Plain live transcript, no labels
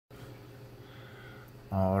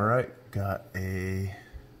Alright, got a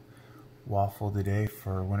waffle today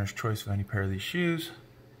for winner's choice of any pair of these shoes.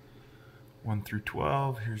 1 through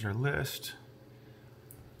 12, here's our list.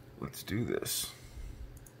 Let's do this.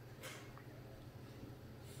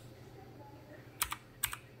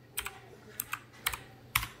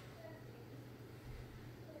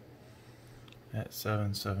 At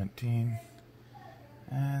 7:17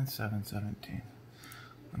 and 7:17.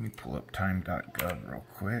 Let me pull up time.gov real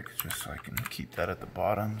quick just so I can keep that at the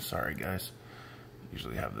bottom. Sorry guys,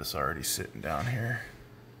 usually have this already sitting down here.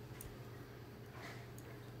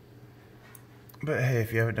 But hey,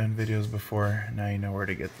 if you haven't done videos before, now you know where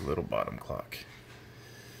to get the little bottom clock.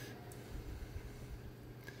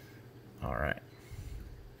 Alright.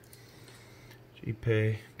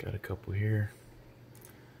 GPay, got a couple here.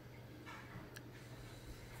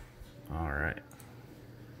 Alright.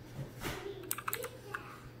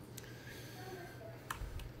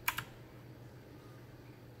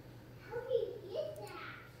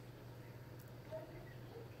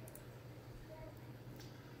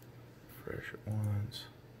 Fresh ones.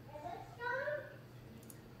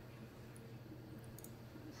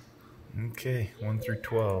 Okay, 1 through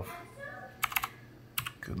 12.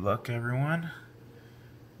 Good luck, everyone.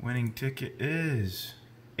 Winning ticket is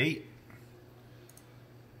 8.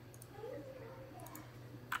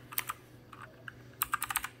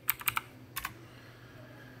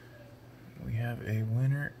 We have a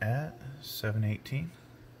winner at 7:18.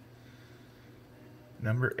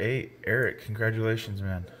 Number 8, Eric. Congratulations,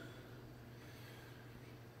 man.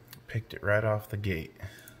 Picked it right off the gate.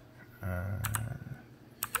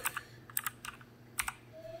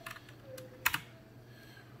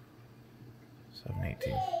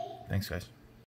 7:18. Thanks, guys.